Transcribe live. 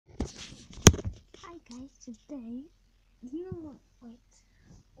guys, today, you know what, wait,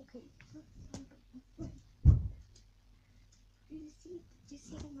 okay, you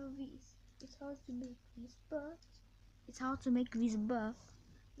see over these, it's hard to make these, but,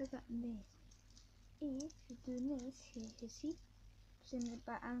 look at this, if you do this, here, you see, turn it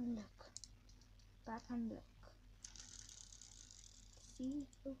back and look, see,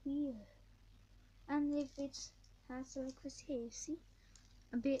 over here, and if it has like this here, see,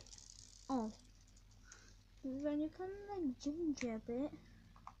 a bit off, then you can like ginger a bit,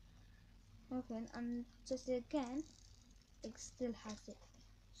 okay, and just again, it still has it.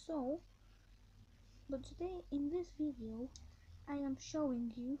 So, but today in this video, I am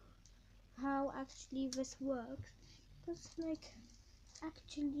showing you how actually this works. Because like,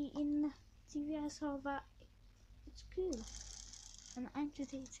 actually in TV I saw that it's cool. And I'm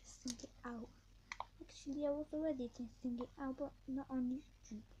today testing it out. Actually I was already testing it out, but not on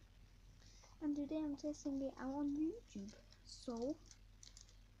YouTube. And today I'm testing it out on YouTube. So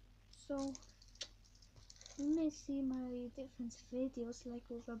you may see my different videos like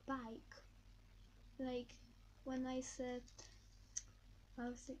with a bike. Like when I said,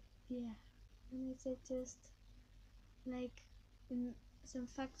 when I said just like in some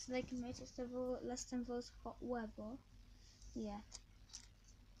facts like in Manchester last time was hot weather. Yeah,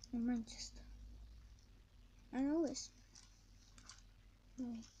 in Manchester. I know this.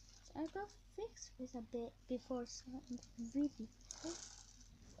 Wait, I got fix this a bit before starting the video.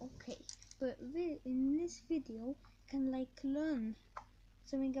 Okay, but in this video you can like learn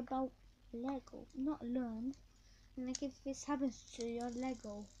something about Lego. Not learn, like if this happens to your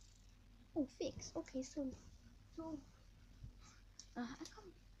Lego. Oh, fix. Okay, so I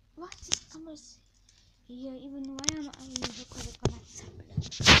can't. What is cameras here? Even why am I recording on a tablet?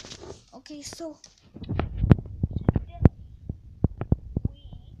 Okay, so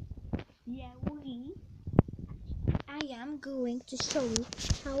I am going to show you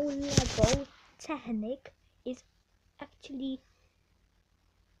how Lego Technic is actually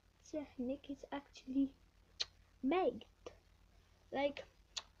made. Like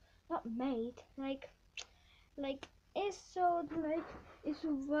not made. Like it's so like it's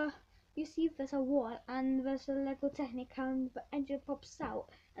over. You see, there's a wall and there's a Lego Technic and the engine pops out,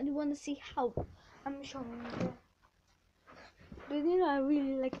 and you want to see how I'm showing you. But you know, I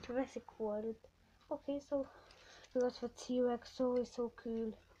really like Jurassic World. Okay, so because the T-Rex is so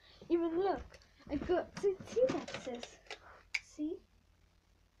cool. Even look, I got two T-Rexes. See?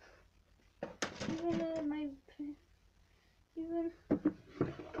 Even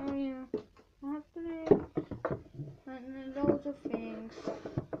oh yeah, I have loads of things.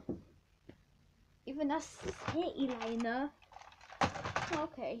 Even a city liner.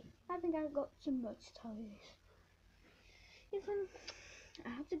 Okay, I think I got too much toys. Even I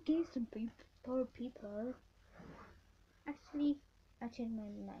have to give some poor people. Actually, I changed my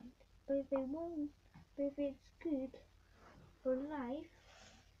mind. But if they won't, but if it's good for life,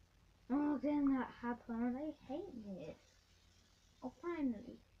 oh, then that happened. I hate it. Oh,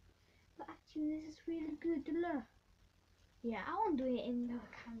 finally. But actually, this is really good. Look. Yeah, I won't do it in the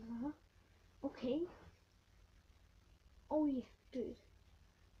camera. Okay. Oh yeah, good.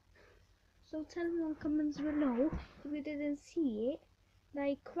 So tell me in the comments below if you didn't see it,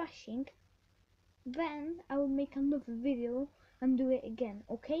 like crashing. Then I will make another video and do it again,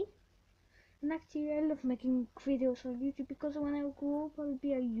 okay? And actually I love making videos on YouTube because when I grow up I'll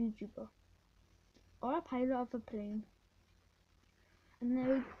be a YouTuber. Or a pilot of a plane. And I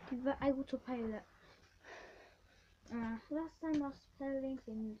will give an autopilot. Last time I was piloting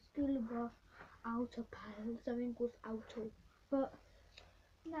in school about autopilot, something with auto. But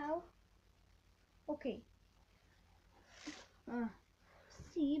now, okay.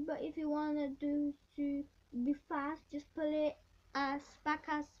 See, but if you wanna do to be fast, just put it as back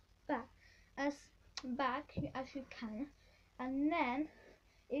as you can, and then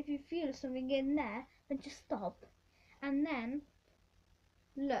if you feel something in there, then just stop, and then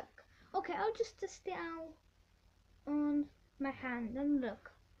look. Okay, I'll just test it out on my hand and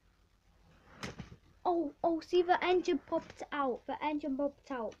look. Oh, see, the engine popped out.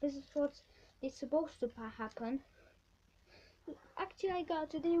 This is what is supposed to happen. Actually, I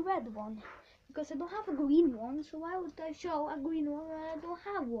got the red one because I don't have a green one, so why would I show a green one when I don't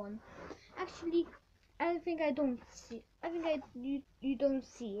have one? Actually, I think I don't see. I think you don't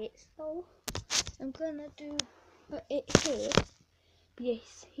see it, so I'm gonna do it here.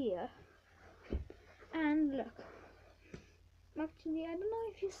 Yes, here. And look. Actually, I don't know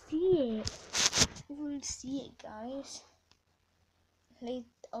if you see it. You will see it, guys.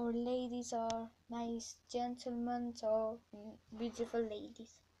 Or ladies, or nice gentlemen, or beautiful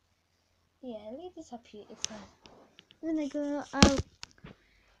ladies. Yeah, leave this up here. It's fine. Then I go, oh,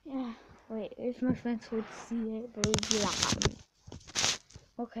 yeah. Wait, if my friends would see it, they would laugh at me.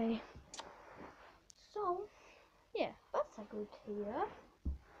 Okay. So, yeah, that's a good here.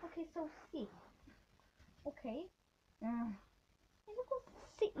 Okay, so see. Okay. In Lego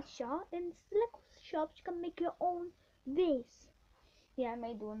City Shop, in Lego shops, you can make your own this. Yeah, I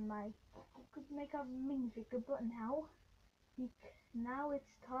made one. You could make a minifigure, but now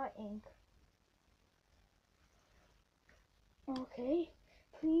it's starting. Okay,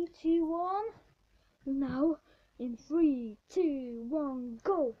 3, 2, 1. Now, in 3, 2, 1,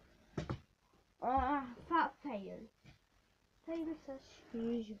 go. That failed. Failed as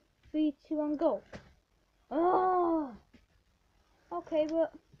usual. 3, 2, 1, go. Oh. Okay,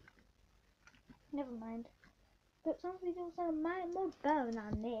 but never mind. But some videos are more better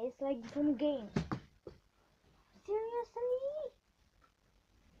than this, like from games. Seriously?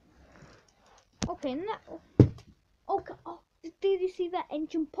 Okay, now. Okay. Oh, did you see that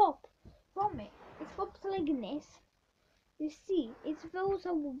engine pop from it? It pops like this. You see, it's those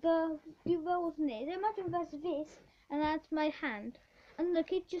are the those near. Imagine there's this, and that's my hand, and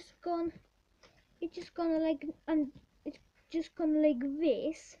look, it's just gone like, and it's just gone like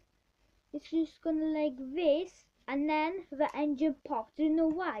this. It's just gone like this, and then the engine popped. Do you know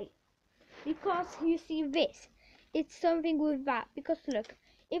why? Because you see this, it's something with that. Because look,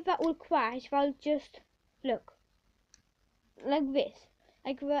 if that will crash, I'll just look like this,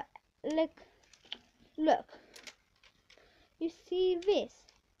 like the look. You see this?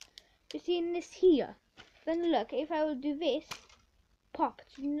 You see in this here? Then look, if I will do this, pop.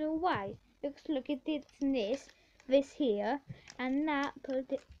 Do you know why? Because look, it did this here, and that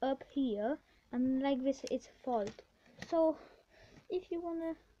put it up here, and like this, it's fold. So, if you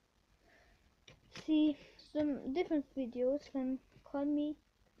wanna see some different videos, then call me.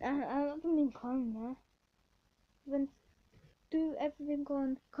 I don't mean call me. Then do everything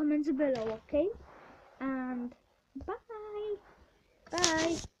on comments below, okay? And bye.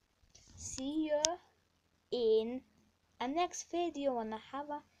 Bye. See you in a next video, and have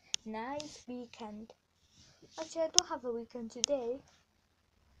a nice weekend. Actually, I don't have a weekend today.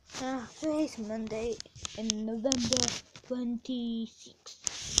 Today's Monday in November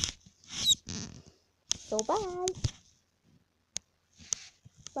 26th. So bye.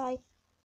 Bye.